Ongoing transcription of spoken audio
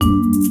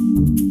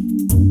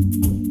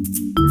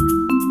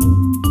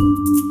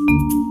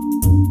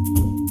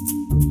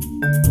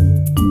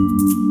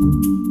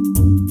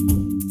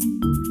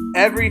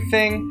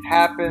Everything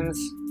happens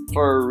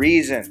for a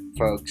reason,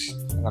 folks.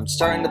 And I'm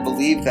starting to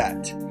believe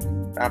that.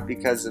 Not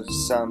because of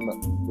some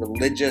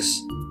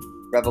religious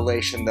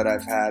revelation that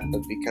I've had,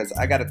 but because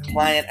I got a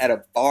client at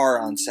a bar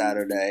on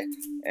Saturday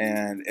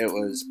and it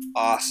was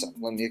awesome.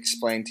 Let me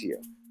explain to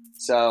you.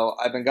 So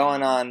I've been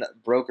going on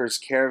Broker's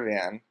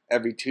Caravan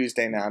every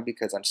Tuesday now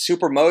because I'm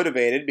super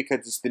motivated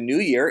because it's the new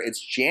year, it's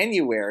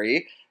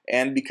January,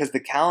 and because the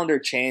calendar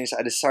changed,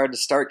 I decided to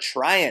start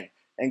trying.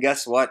 And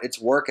guess what?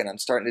 It's working. I'm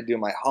starting to do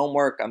my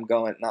homework. I'm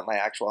going, not my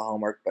actual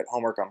homework, but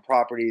homework on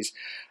properties.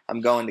 I'm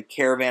going to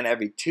Caravan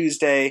every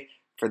Tuesday.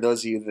 For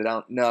those of you that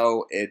don't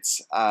know, it's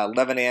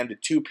 11 a.m. to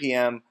 2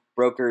 p.m.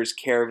 Brokers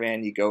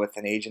Caravan. You go with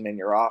an agent in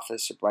your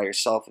office or by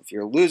yourself if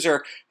you're a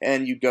loser,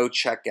 and you go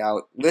check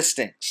out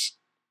listings.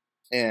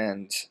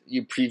 And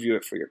you preview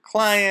it for your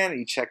client.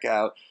 You check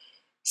out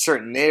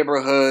certain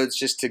neighborhoods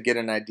just to get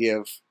an idea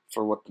of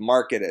for what the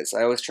market is.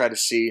 I always try to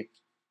see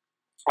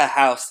a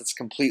house that's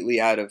completely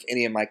out of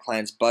any of my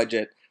clients'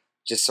 budget,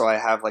 just so I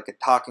have like a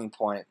talking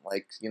point,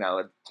 like,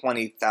 a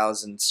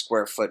 20,000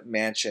 square foot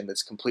mansion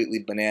that's completely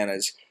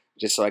bananas,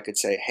 just so I could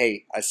say,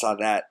 hey, I saw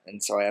that.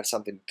 And so I have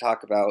something to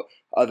talk about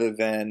other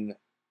than,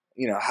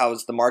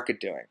 how's the market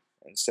doing?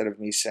 Instead of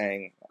me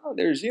saying, oh,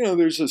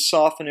 there's a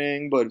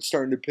softening, but it's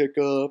starting to pick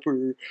up,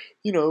 or,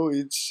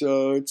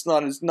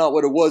 it's not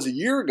what it was a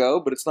year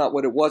ago, but it's not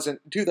what it wasn't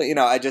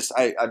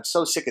I'm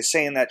so sick of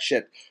saying that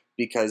shit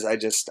because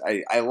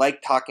I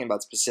like talking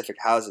about specific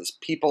houses.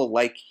 People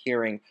like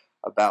hearing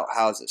about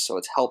houses, so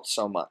it's helped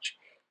so much.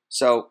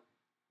 So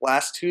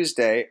last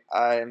Tuesday,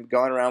 I'm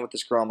going around with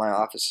this girl in my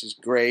office who's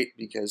great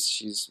because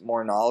she's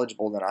more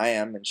knowledgeable than I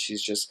am, and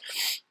she's just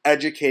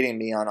educating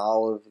me on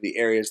all of the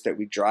areas that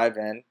we drive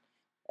in,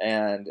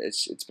 and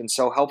it's been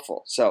so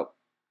helpful. So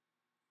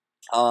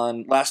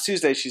on last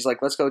Tuesday, she's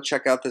like, let's go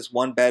check out this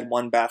one bed,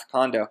 one bath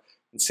condo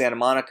in Santa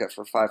Monica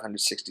for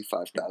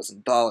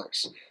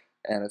 $565,000.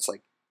 And it's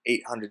like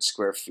 800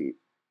 square feet.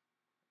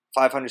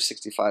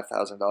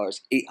 $565,000,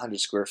 800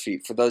 square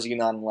feet. For those of you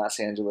not in Los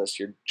Angeles,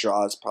 your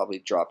jaws probably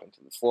dropping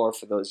to the floor.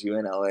 For those of you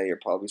in LA, you're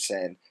probably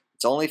saying,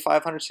 it's only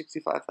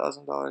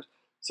 $565,000.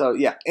 So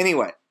yeah,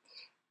 anyway,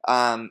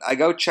 I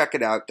go check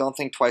it out. Don't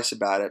think twice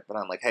about it, but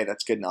I'm like, hey,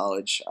 that's good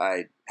knowledge.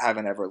 I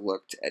haven't ever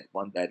looked at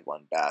one bed,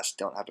 one bath.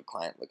 Don't have a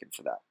client looking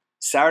for that.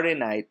 Saturday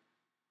night,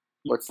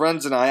 my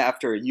friends and I,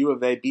 after U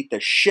of A beat the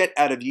shit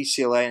out of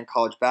UCLA in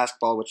college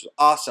basketball, which was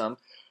awesome,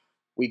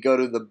 we go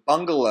to the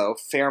Bungalow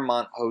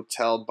Fairmont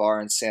Hotel Bar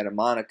in Santa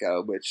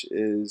Monica, which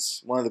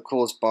is one of the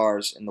coolest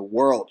bars in the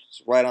world.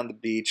 It's right on the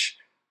beach.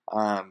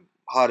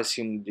 Hottest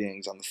human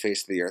beings on the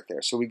face of the earth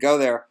there. So we go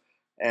there,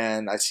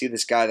 and I see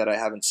this guy that I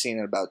haven't seen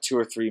in about 2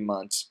 or 3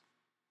 months.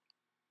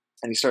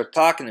 And he starts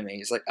talking to me.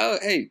 He's like, oh,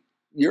 hey,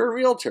 you're a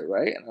realtor,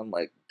 right? And I'm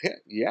like,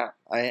 yeah,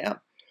 I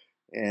am.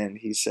 And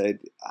he said,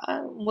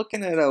 I'm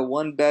looking at a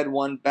one bed,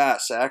 one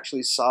bath. So I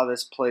actually saw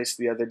this place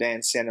the other day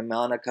in Santa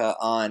Monica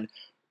on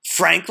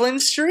Franklin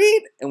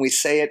Street, and we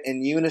say it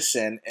in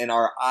unison, and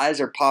our eyes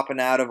are popping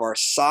out of our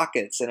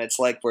sockets, and it's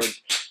like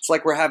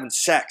we're having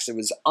sex. It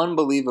was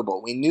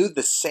unbelievable. We knew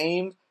the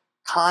same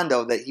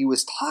condo that he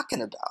was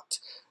talking about,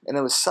 and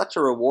it was such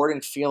a rewarding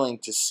feeling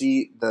to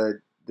see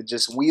the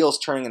just wheels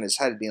turning in his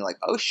head, being like,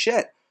 oh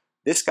shit,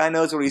 this guy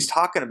knows what he's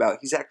talking about.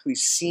 He's actually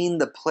seen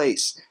the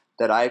place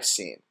that I've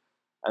seen.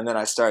 And then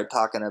I started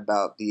talking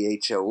about the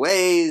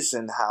HOAs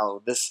and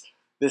how this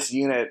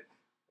unit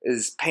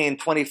is paying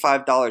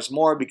 $25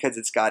 more because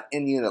it's got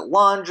in-unit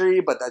laundry,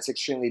 but that's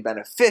extremely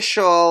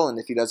beneficial. And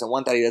if he doesn't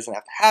want that, he doesn't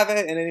have to have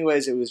it. And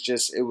anyways, we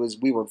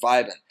were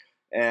vibing.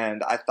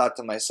 And I thought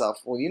to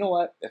myself, well, you know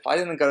what? If I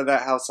didn't go to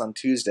that house on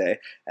Tuesday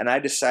and I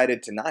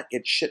decided to not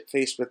get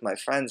shit-faced with my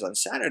friends on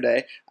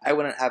Saturday, I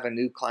wouldn't have a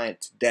new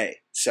client today.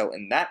 So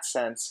in that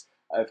sense,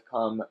 I've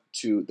come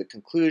to the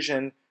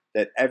conclusion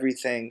that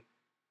everything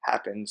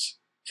happens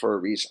for a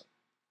reason.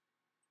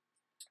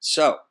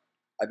 So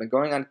I've been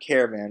going on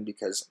Caravan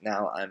because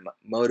now I'm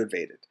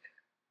motivated.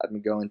 I've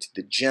been going to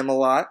the gym a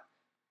lot,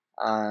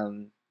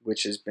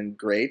 which has been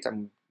great.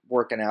 I'm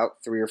working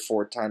out 3 or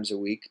 4 times a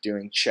week,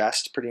 doing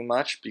chest pretty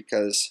much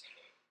because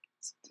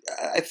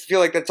I feel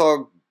like that's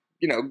all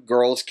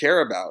girls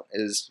care about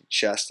is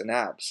chest and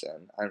abs.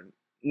 And I'm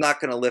not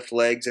going to lift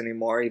legs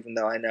anymore, even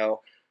though I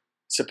know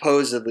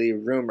supposedly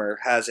rumor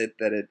has it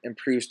that it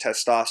improves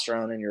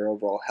testosterone and your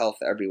overall health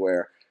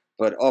everywhere.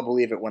 But I'll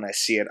believe it when I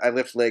see it. I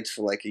lift legs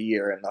for like a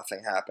year and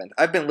nothing happened.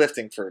 I've been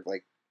lifting for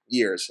like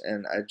years,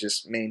 and I've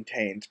just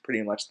maintained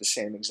pretty much the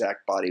same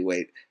exact body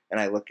weight, and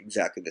I look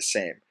exactly the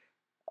same.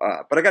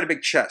 But I got a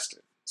big chest.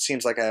 It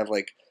seems like I have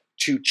like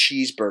 2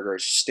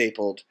 cheeseburgers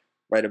stapled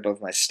right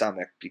above my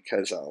stomach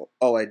because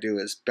all I do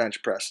is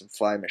bench press and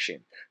fly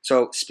machine.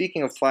 So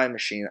speaking of fly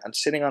machine, I'm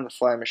sitting on the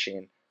fly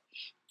machine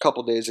a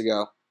couple days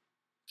ago,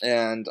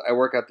 and I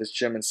work at this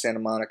gym in Santa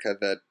Monica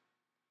that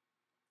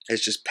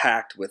is just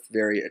packed with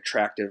very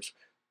attractive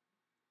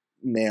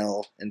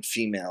males and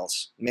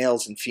females,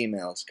 guys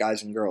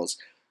and girls.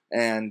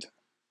 And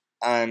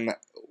I'm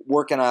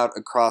working out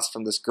across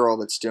from this girl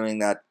that's doing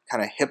that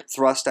kind of hip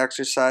thrust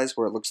exercise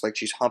where it looks like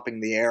she's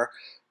humping the air.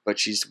 but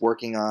she's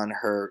working on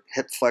her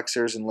hip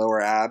flexors and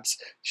lower abs.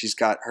 She's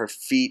got her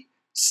feet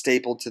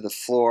stapled to the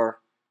floor.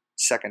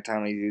 Second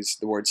time I use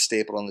the word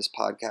stapled on this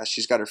podcast.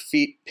 She's got her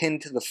feet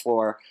pinned to the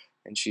floor,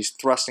 and she's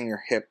thrusting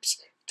her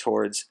hips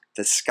towards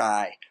the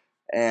sky.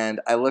 And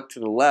I look to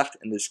the left,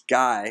 and this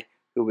guy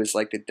who was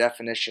like the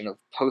definition of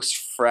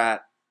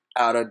post-frat,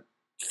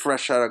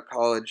 fresh out of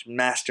college,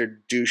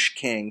 master douche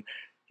king.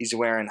 He's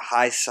wearing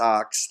high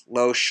socks,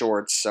 low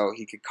shorts, so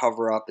he could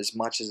cover up as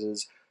much of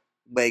his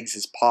legs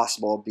as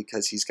possible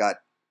because he's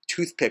got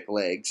toothpick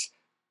legs.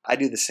 I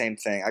do the same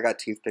thing. I got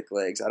toothpick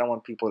legs. I don't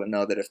want people to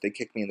know that if they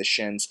kick me in the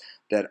shins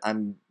that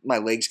my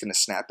leg's going to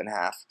snap in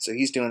half. So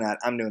he's doing that.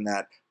 I'm doing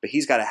that. But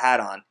he's got a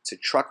hat on. It's a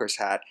trucker's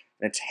hat,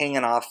 and it's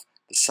hanging off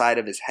the side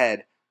of his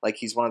head like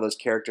he's one of those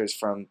characters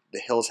from The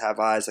Hills Have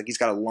Eyes. Like he's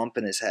got a lump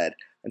in his head.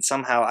 And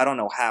somehow, I don't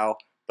know how,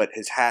 but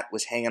his hat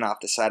was hanging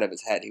off the side of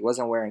his head. He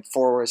wasn't wearing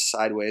forwards,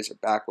 sideways, or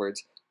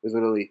backwards. It was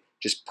literally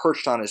just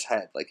perched on his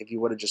head. Like if you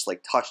would have just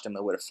like touched him,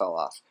 it would have fell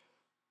off.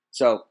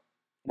 So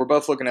we're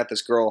both looking at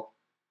this girl,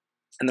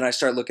 and then I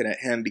start looking at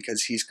him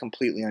because he's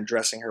completely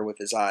undressing her with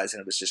his eyes,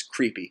 and it was just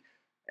creepy.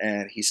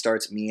 And he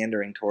starts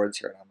meandering towards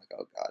her, and I'm like,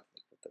 oh God,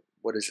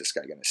 what is this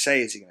guy going to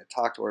say? Is he going to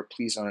talk to her?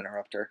 Please don't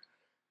interrupt her.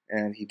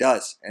 And he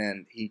does,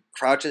 and he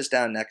crouches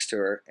down next to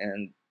her,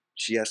 and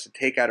she has to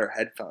take out her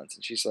headphones,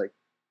 and she's like,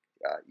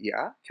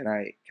 yeah, can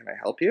I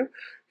help you?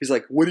 He's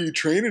like, what are you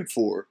training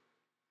for?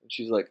 And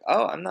she's like,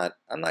 oh, I'm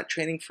not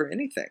training for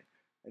anything.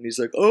 And he's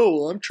like, oh,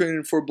 well, I'm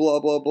training for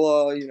blah, blah,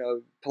 blah,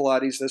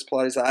 Pilates, this,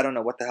 Pilates, that. I don't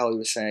know what the hell he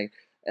was saying.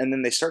 And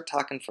then they start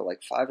talking for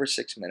like 5 or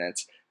 6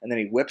 minutes, and then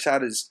he whips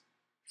out his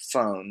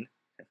phone.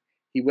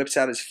 He whips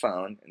out his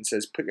phone and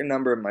says, put your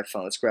number in my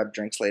phone. Let's grab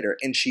drinks later.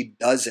 And she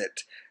does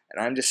it.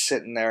 And I'm just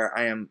sitting there.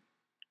 I am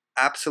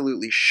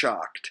absolutely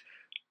shocked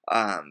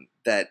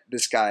that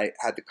this guy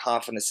had the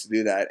confidence to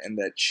do that, and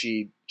that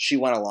she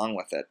went along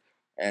with it.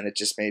 And it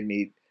just made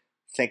me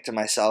think to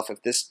myself,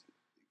 if this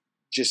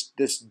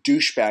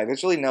douchebag,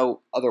 there's really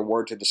no other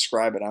word to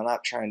describe it. I'm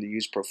not trying to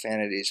use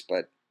profanities,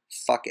 but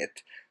fuck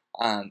it.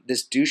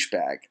 This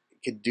douchebag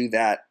could do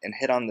that and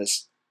hit on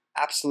this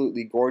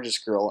absolutely gorgeous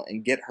girl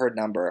and get her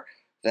number,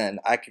 then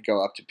I could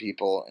go up to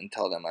people and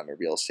tell them I'm a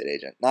real estate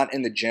agent. Not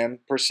in the gym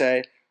per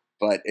se,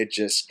 but it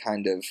just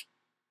kind of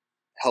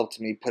helped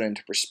me put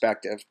into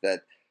perspective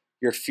that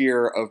your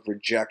fear of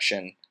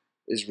rejection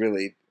is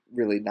really,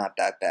 really not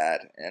that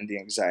bad. And the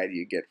anxiety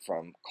you get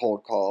from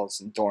cold calls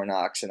and door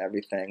knocks and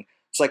everything.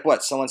 It's like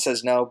what? Someone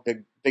says no,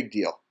 big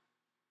deal.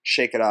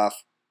 Shake it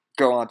off.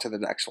 Go on to the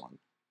next one.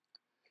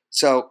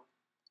 So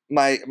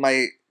my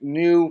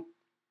new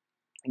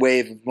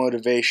wave of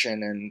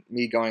motivation and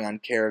me going on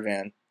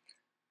Caravan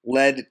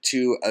led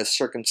to a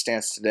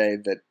circumstance today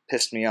that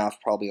pissed me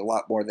off probably a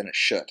lot more than it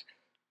should.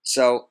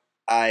 So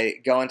I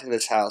go into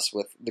this house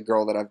with the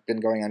girl that I've been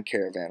going on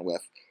Caravan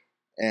with,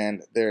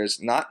 and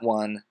there's not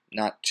one,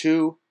 not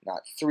two,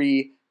 not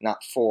three,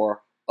 not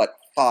four, but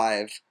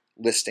 5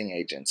 listing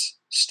agents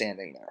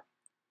standing there.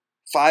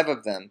 5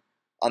 of them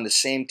on the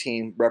same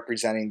team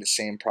representing the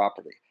same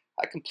property.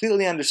 I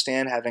completely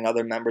understand having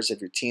other members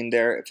of your team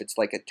there if it's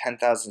like a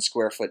 10,000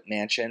 square foot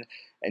mansion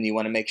and you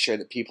want to make sure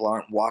that people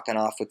aren't walking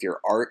off with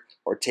your art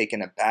or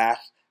taking a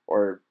bath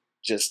or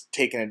just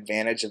taking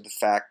advantage of the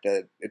fact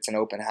that it's an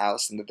open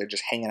house and that they're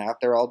just hanging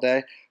out there all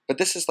day. But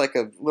this is like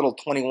a little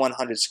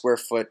 2,100 square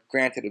foot.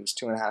 Granted, it was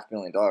 $2.5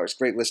 million.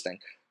 Great listing.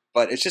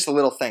 But it's just a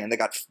little thing. And they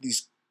got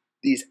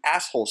these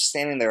assholes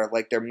standing there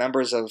like they're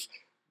members of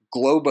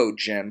Globo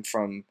Gym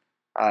from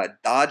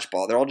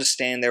Dodgeball. They're all just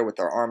standing there with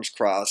their arms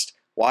crossed,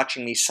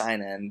 watching me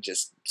sign in,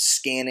 just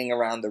scanning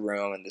around the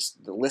room. And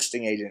the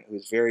listing agent,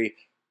 who's very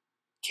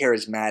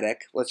charismatic,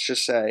 let's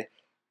just say,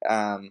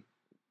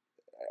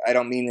 I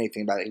don't mean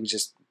anything about it. He was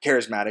just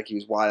charismatic. He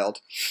was wild.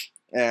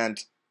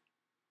 And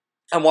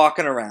I'm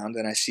walking around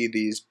and I see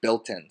these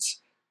built-ins,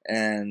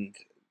 and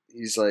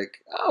he's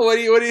like, "Oh, what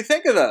do you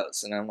think of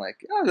those?" And I'm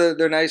like, "Oh,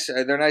 they're nice.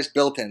 They're nice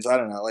built-ins. I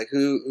don't know, like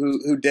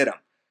who did them."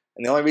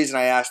 And the only reason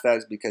I asked that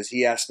is because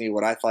he asked me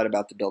what I thought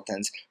about the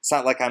built-ins. It's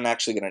not like I'm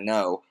actually going to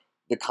know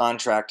the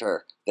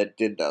contractor that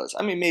did those.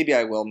 I mean, maybe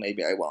I will,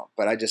 maybe I won't.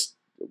 But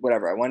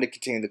whatever. I wanted to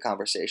continue the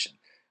conversation.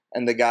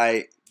 And the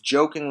guy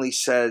jokingly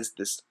says,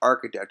 this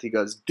architect, he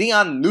goes,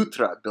 Dion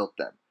Nutra built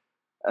them.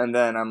 And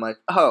then I'm like,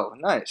 oh,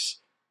 nice.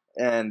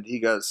 And he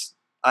goes,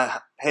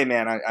 hey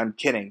man, I'm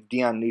kidding.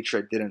 Dion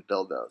Nutra didn't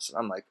build those. And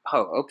I'm like,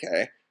 oh,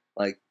 okay.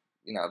 Like,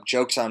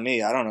 joke's on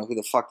me. I don't know who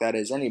the fuck that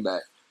is anyway.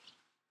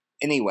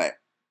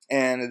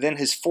 And then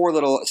his 4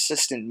 little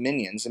assistant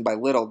minions, and by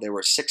little they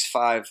were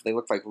 6'5", they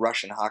looked like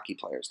Russian hockey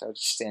players. They were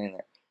just standing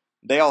there.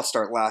 They all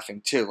start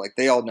laughing too. Like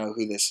they all know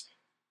who this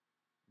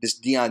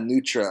Dion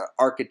Nutra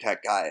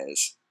architect guy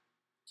is.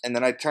 And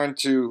then I turned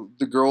to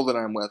the girl that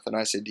I'm with and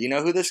I said, do you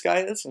know who this guy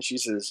is? And she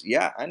says,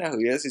 yeah, I know who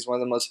he is. He's one of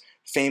the most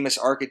famous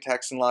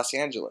architects in Los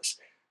Angeles.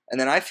 And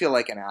then I feel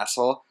like an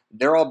asshole.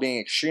 They're all being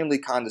extremely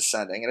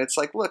condescending. And it's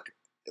like, look,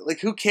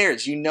 like who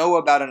cares? You know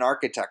about an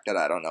architect that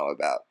I don't know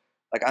about.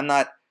 Like I'm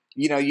not,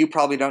 you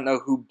probably don't know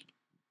who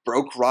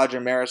broke Roger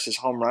Maris's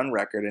home run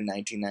record in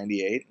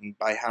 1998, and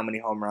by how many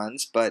home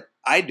runs, but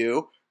I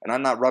do, and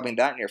I'm not rubbing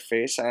that in your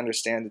face. I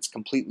understand it's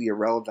completely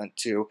irrelevant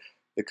to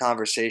the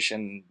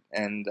conversation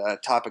and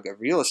topic of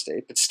real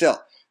estate, but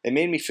still, they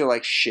made me feel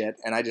like shit,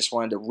 and I just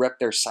wanted to rip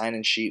their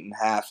sign-in sheet in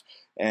half,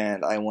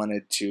 and I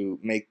wanted to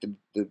make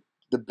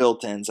the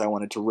built-ins, I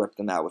wanted to rip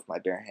them out with my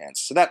bare hands.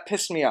 So that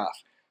pissed me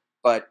off.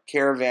 But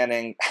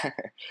caravanning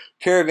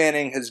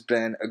has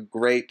been a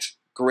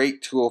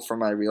great tool for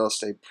my real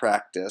estate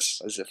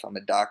practice, as if I'm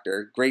a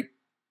doctor. Great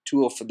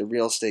tool for the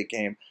real estate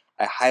game.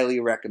 I highly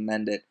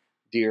recommend it.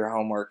 Do your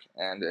homework,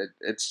 and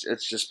it's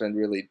just been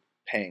really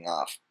paying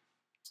off.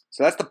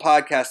 So that's the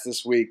podcast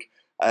this week.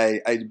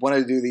 I want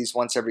to do these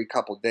once every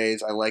couple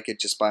days. I like it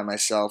just by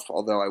myself,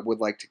 although I would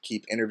like to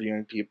keep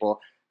interviewing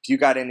people. If you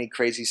got any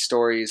crazy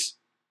stories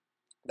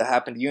that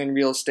happened to you in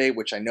real estate,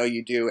 which I know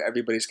you do,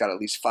 everybody's got at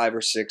least 5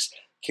 or 6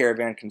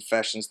 caravan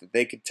confessions that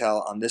they could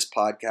tell on this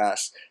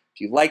podcast. If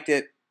you liked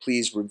it,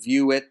 please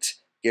review it.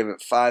 Give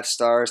it 5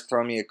 stars.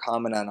 Throw me a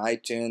comment on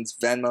iTunes.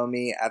 Venmo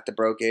me at The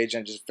Broke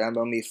Agent. Just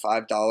Venmo me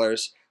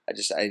 $5.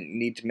 I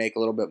need to make a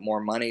little bit more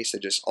money, so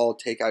just all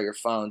take out your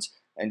phones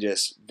and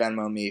just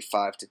Venmo me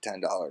 $5 to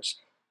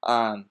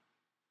 $10.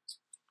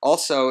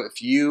 Also,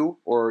 if you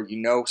or you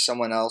know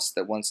someone else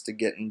that wants to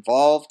get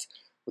involved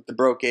with The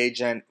Broke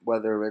Agent,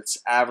 whether it's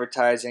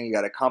advertising, you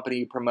got a company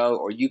you promote,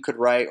 or you could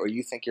write, or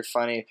you think you're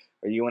funny,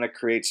 or you want to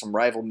create some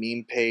rival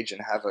meme page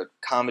and have a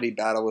comedy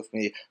battle with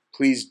me,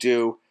 please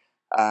do.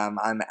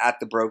 I'm at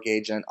The Broke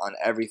Agent on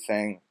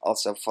everything.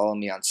 Also follow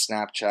me on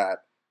Snapchat.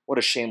 What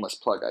a shameless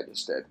plug I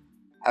just did.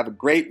 Have a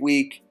great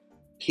week.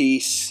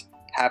 Peace.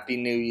 Happy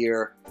New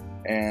Year.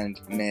 And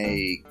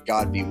may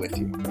God be with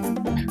you.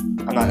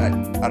 I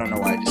don't know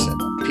why I just said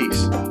that.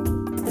 Peace.